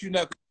sad that you're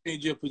not gonna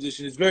change your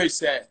position. It's very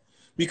sad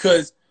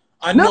because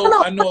I know.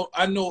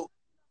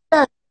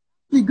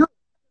 Good.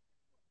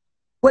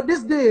 What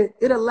this did,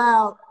 it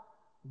allowed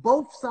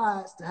both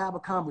sides to have a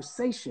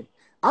conversation.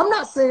 I'm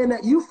not saying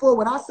that you for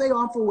what I say or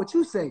I'm for what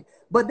you say,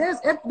 but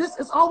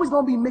it's always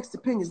gonna be mixed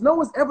opinions. No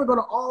one's ever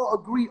gonna all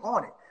agree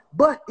on it.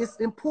 But it's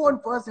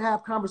important for us to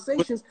have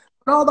conversations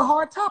on all the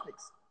hard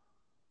topics.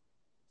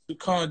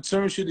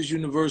 Certain shit is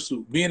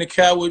universal. Being a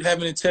coward,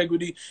 having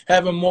integrity,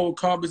 having moral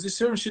compass, it's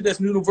certain shit that's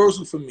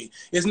universal for me.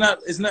 It's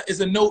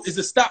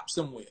a stop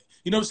somewhere.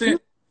 You know what I'm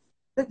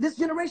saying? This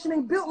generation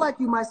ain't built like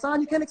you, my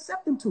son. You can't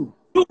accept them too.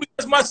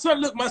 Because my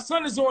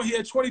son is on here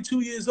at 22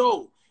 years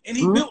old, and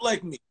he built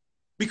like me.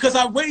 Because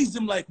I raised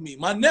him like me.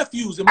 My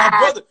nephews and my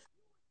brother.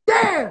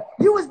 There!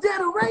 You was there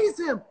to raise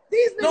him.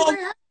 These niggas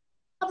ain't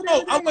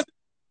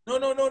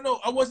No,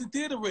 I wasn't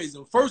there to raise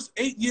him. First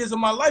 8 years of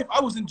my life,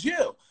 I was in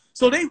jail.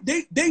 So they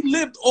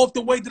lived off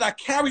the way that I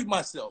carried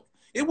myself.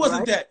 It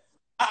wasn't that.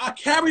 I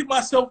carried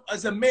myself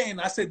as a man.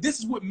 I said, this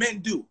is what men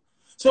do.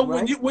 So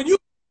when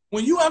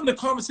you having a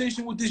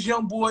conversation with this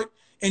young boy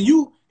and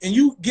you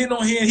getting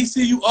on here and he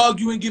see you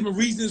arguing, giving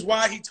reasons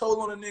why he told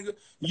on a nigga,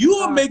 you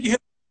are making him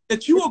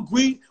that you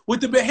agree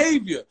with the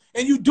behavior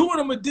and you doing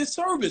him a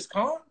disservice,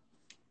 Con.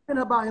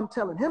 about him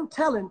telling. Him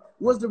telling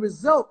was the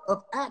result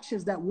of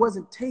actions that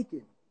wasn't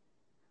taken.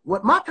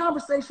 What my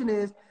conversation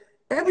is,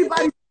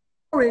 everybody's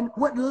ignoring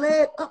what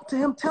led up to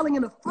him telling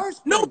in the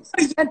first place.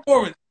 Nobody's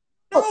ignoring.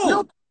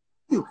 No.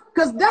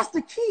 Because that's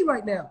the key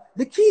right now.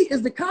 The key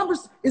is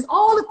is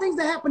all the things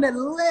that happened that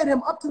led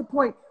him up to the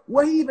point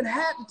where he even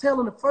had to tell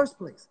in the first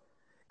place.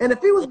 And if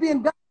he was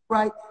being guided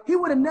right, he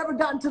would have never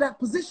gotten to that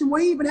position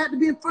where he even had to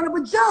be in front of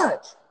a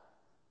judge.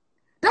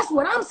 That's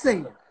what I'm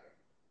saying.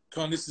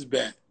 Con, this is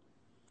bad.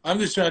 I'm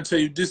just trying to tell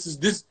you, this.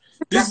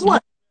 Guess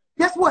what?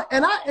 Guess what?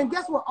 And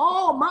guess what?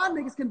 All my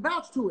niggas can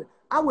vouch to it.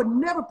 I would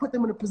never put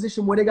them in a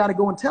position where they got to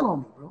go and tell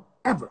on me, bro.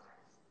 Ever.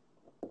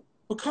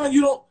 But Con,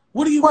 you don't.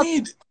 What do you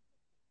mean?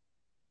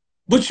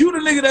 But you the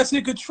nigga that's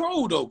in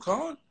control, though,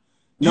 Con.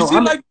 You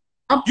seem like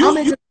I'm in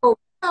control.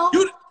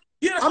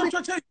 Yeah, that's what I'm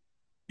trying to tell you.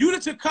 You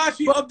the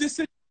Tekashi of this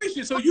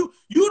situation, so you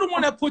the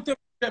one that put them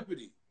in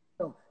jeopardy.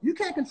 No, you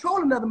can't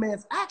control another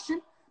man's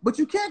action, but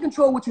you can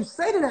control what you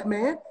say to that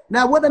man.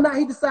 Now, whether or not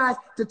he decides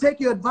to take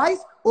your advice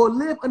or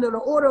live under the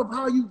order of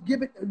how you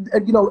give it,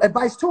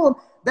 advice to him,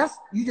 that's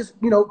you just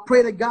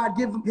pray that God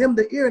give him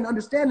the ear and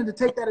understanding to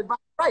take that advice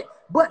right.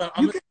 But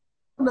you can't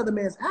control another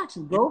man's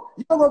action, bro.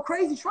 You don't go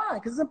crazy trying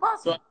because it's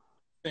impossible.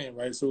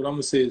 Right. So what I'm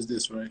gonna say is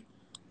this, right?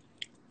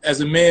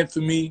 As a man, for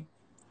me,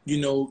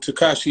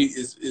 Tekashi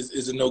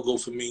is a no-go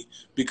for me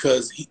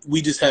because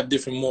we just have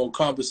different moral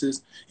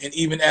compasses, and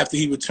even after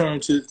he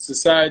returned to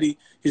society,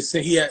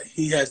 he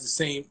has the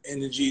same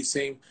energy,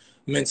 same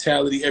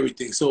mentality,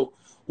 everything. So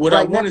what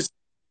I want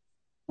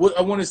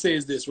to say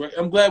is this, right?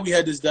 I'm glad we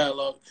had this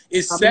dialogue.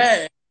 It's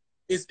sad.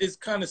 It's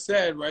kind of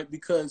sad, right?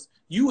 Because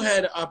you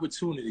had an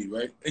opportunity,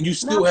 right? And you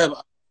still have.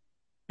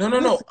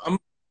 No.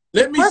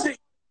 Let me say.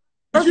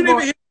 But you didn't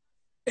even hear.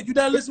 You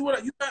not listen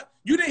what you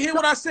didn't hear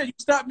what I said. You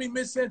stopped me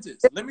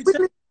mid-sentence. Let me tell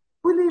you.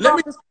 Let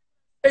me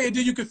say it,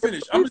 then you can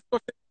finish. I'm just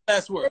gonna say the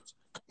last words.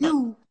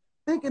 You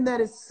thinking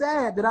that it's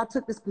sad that I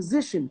took this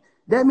position?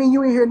 That mean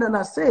you ain't hear nothing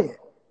I said.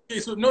 Okay,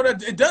 so no,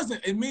 that it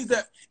doesn't. It means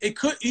that it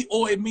could,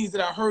 or it means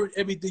that I heard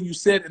everything you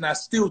said, and I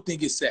still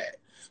think it's sad.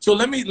 So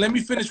let me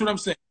finish what I'm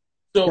saying.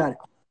 So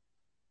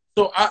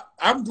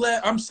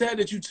I'm sad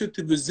that you took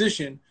the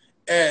position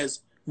as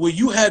where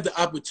you had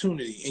the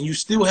opportunity, and you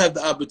still have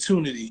the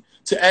opportunity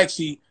to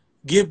actually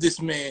give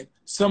this man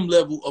some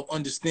level of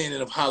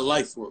understanding of how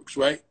life works,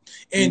 right?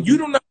 And you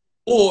do not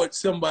reward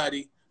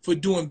somebody for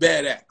doing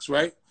bad acts,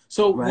 right?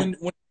 So when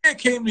a man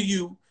came to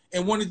you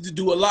and wanted to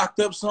do a locked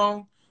up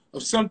song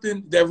of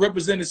something that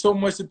represented so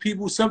much to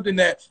people, something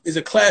that is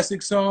a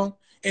classic song,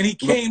 and he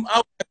came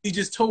out, he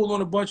just told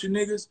on a bunch of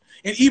niggas,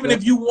 and even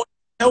if you want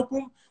to help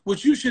him,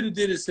 what you should have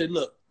did is said,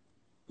 look,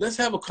 let's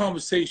have a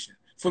conversation.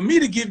 For me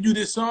to give you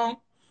this song,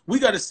 we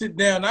got to sit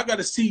down. I got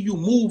to see you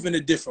move in a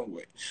different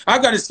way. I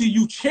got to see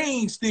you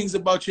change things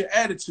about your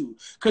attitude,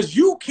 because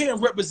you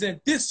can't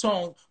represent this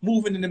song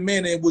moving in the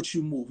manner in which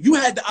you move. You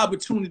had the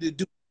opportunity to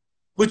do it,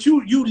 but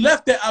you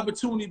left that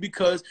opportunity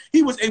because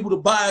he was able to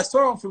buy a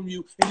song from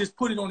you and just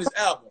put it on his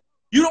album.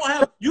 You no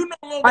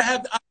longer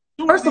have the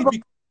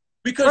opportunity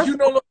because you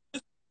don't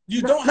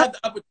have the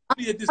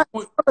opportunity at this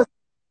point.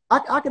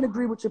 I can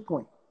agree with your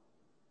point.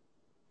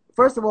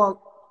 First of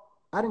all,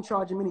 I didn't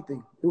charge him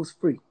anything. It was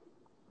free.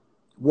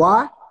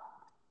 Why?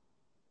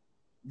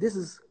 This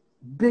is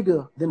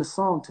bigger than a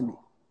song to me.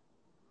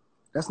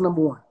 That's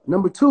number one.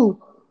 Number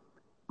two,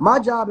 my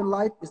job in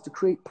life is to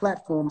create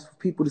platforms for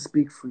people to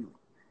speak freely.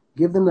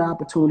 Give them the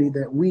opportunity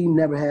that we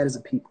never had as a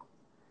people.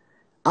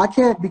 I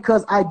can't,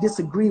 because I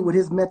disagree with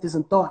his methods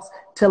and thoughts,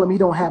 tell him he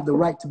don't have the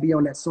right to be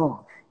on that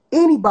song.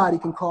 Anybody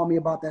can call me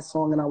about that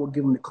song and I will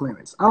give him the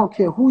clearance. I don't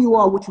care who you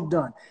are, what you've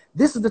done.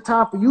 This is the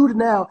time for you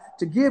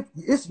to give,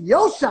 it's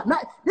your shot.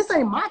 This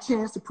ain't my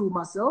chance to prove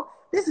myself.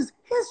 This is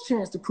his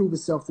chance to prove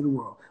himself to the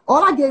world.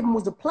 All I gave him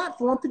was the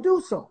platform to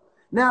do so.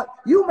 Now,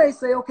 you may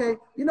say, okay,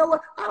 you know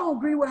what? I don't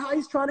agree with how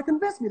he's trying to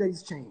convince me that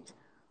he's changed.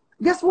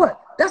 Guess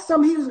what? That's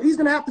something he's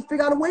going to have to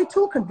figure out a way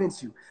to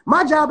convince you.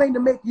 My job ain't to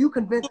make you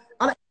convince.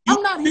 I'm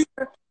not here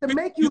to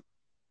make you.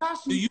 I'm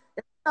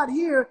not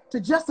here to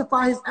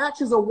justify his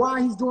actions or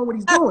why he's doing what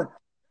he's doing.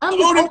 That's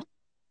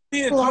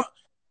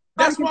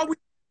why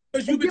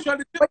because you've been trying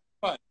to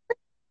justify it.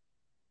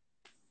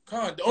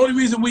 Con, the only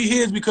reason we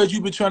here is because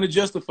you've been trying to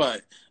justify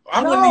it.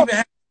 I wouldn't even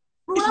have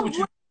with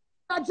you.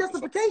 Not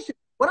justification.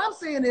 What I'm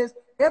saying is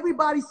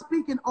everybody's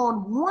speaking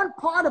on one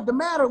part of the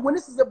matter when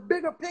this is a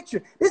bigger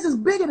picture. This is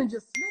bigger than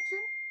just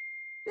snitching.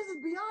 This is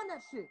beyond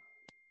that shit.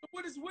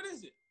 What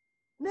is it?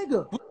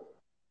 Nigga,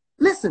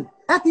 listen,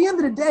 at the end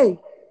of the day,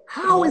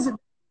 how is it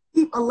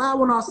we keep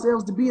allowing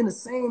ourselves to be in the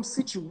same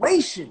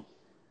situation?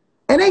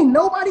 And ain't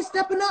nobody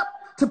stepping up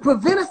to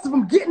prevent us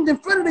from getting in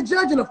front of the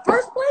judge in the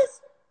first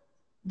place?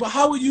 But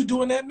how are you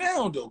doing that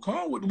now, though,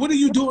 Con? What are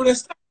you doing?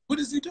 What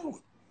is he doing?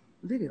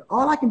 Nigga,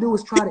 all I can do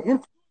is try to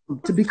influence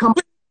him to become.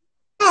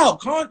 How,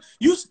 Con?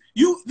 You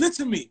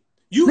listen to me.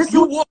 You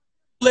walk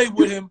LA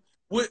with him.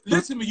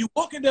 Listen to me. You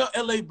walking down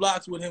LA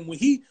blocks with him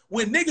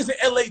when niggas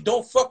in LA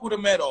don't fuck with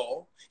him at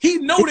all. He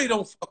know they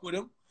don't fuck with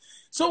him.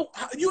 So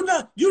you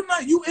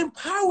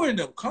empowering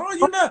them, Con.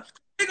 You're not.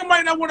 nigga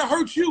might not want to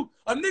hurt you.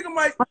 A nigga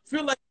might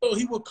feel like, oh,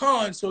 he was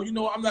Con, so you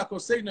know I'm not gonna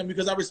say nothing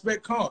because I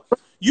respect Con.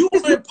 You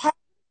were empowered.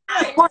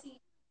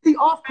 See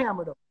off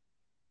camera though.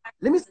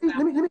 Let me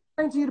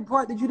explain to you the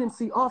part that you didn't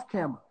see off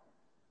camera.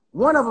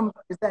 One of them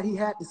is that he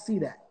had to see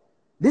that.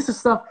 This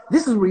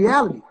is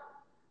reality.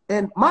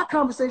 And my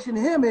conversation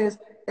to him is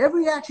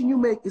every action you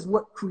make is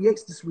what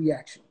creates this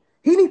reaction.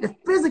 He need to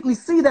physically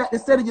see that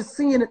instead of just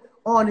seeing it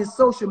on his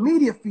social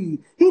media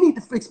feed. He need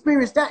to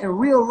experience that in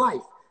real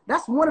life.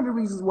 That's one of the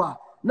reasons why.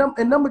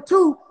 And number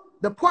two,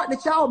 the part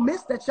that y'all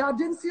missed that y'all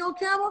didn't see on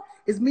camera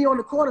is me on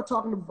the corner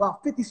talking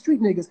about 50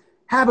 street niggas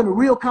having a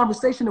real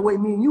conversation the way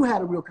me and you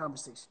had a real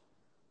conversation.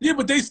 Yeah,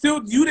 but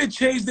you didn't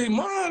change their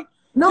mind.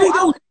 No, I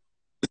don't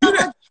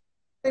change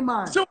their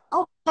mind. So,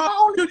 I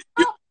only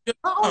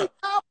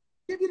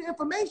give you the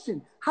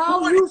information.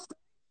 How you see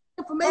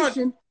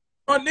information.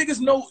 Niggas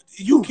know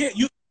you can't.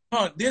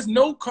 There's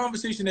no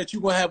conversation that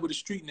you're gonna have with a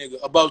street nigga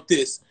about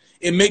this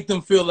and make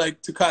them feel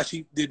like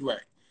Tekashi did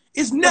right.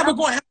 It's never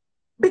gonna happen.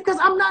 Because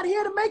I'm not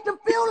here to make them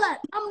feel that.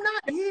 I'm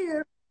not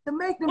here to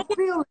make them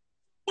feel.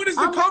 What is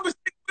the conversation?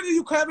 What are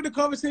you having the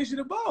conversation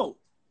about?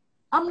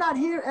 I'm not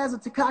here as a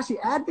Tekashi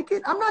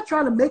advocate. I'm not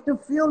trying to make them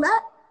feel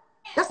that.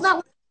 That's not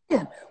what I'm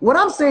saying. What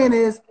I'm saying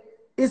is,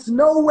 it's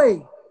no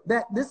way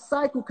that this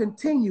cycle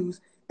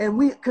continues and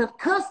we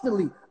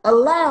constantly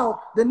allow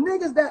the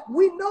niggas that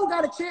we know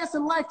got a chance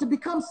in life to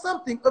become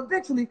something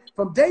eventually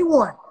from day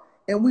one,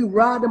 and we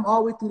ride them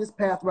all the way through this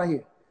path right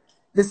here.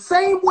 The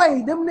same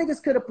way them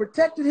niggas could have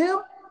protected him,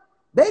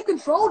 they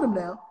controlled him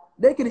now.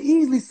 They could have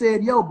easily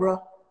said, yo,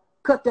 bro,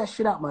 cut that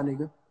shit out, my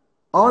nigga.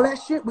 All that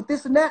shit with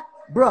this and that,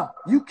 bruh,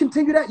 you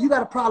continue that, you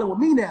got a problem with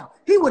me now.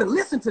 He would have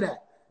listened to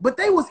that. But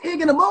they was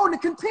egging him on to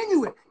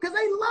continue it because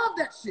they love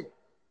that shit.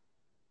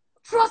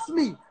 Trust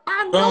me,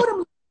 I know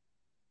them.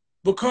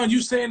 But Con,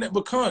 you saying that,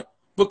 but Con,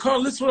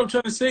 listen, what I'm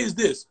trying to say is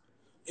this.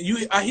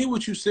 I hear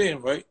what you're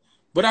saying, right?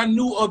 But I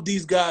knew of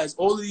these guys,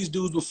 all of these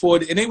dudes before,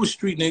 and they were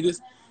street niggas,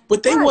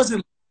 but they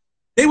wasn't,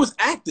 they was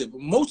active.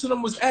 Most of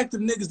them was active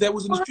niggas that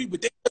was in the street,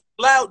 but they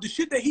allowed the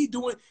shit that he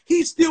doing,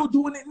 he's still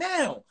doing it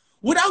now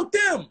without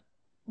them.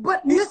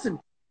 But listen,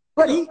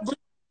 but he the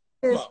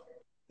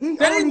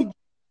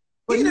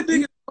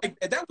nigga like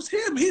that. That was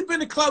him. He'd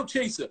been a clout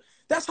chaser.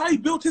 That's how he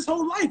built his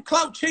whole life,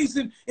 clout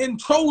chasing and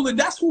trolling.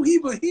 That's who he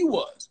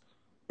was.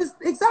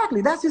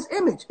 Exactly. That's his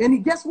image.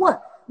 And guess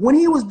what? When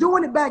he was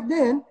doing it back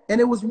then and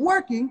it was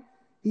working,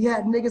 he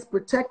had niggas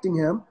protecting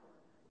him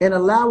and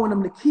allowing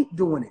him to keep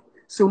doing it.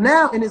 So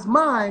now in his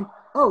mind,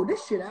 oh,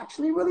 this shit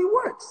actually really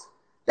works.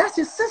 That's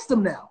his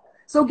system now.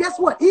 So guess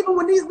what? Even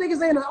when these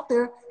niggas ain't out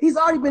there, he's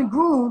already been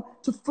groomed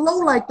to flow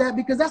like that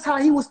because that's how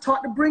he was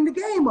taught to bring the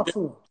game up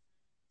for him.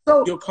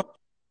 So, yo, Con,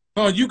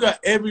 you got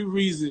every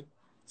reason.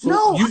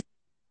 Listen,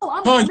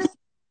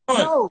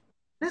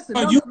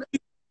 you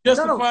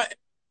justify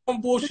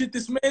bullshit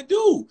this man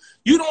do.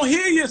 You don't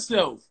hear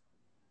yourself.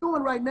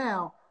 Doing right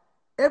now,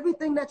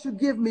 everything that you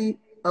give me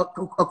a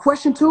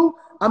question to,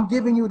 I'm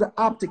giving you the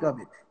optic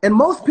of it. And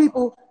most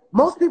people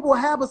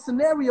have a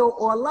scenario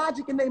or a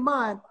logic in their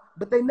mind,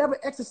 but they never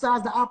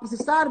exercise the opposite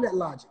side of that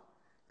logic.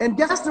 And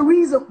that's the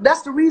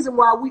reason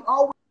why we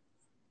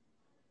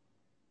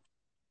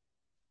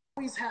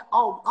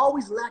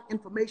always lack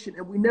information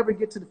and we never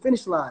get to the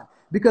finish line.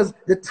 Because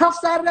the tough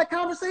side of that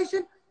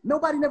conversation,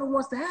 nobody never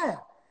wants to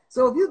have.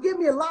 So if you give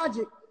me a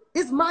logic,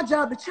 it's my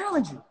job to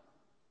challenge you.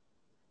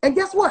 And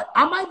guess what?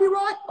 I might be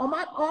right or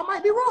I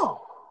might be wrong.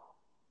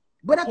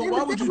 But at the end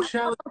of the day, we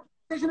have a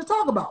conversation to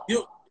talk about.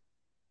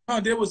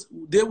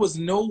 There was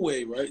no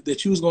way, right,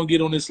 that you was gonna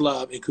get on this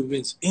live and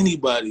convince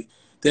anybody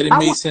that it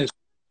made sense.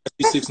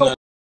 6ix9ine.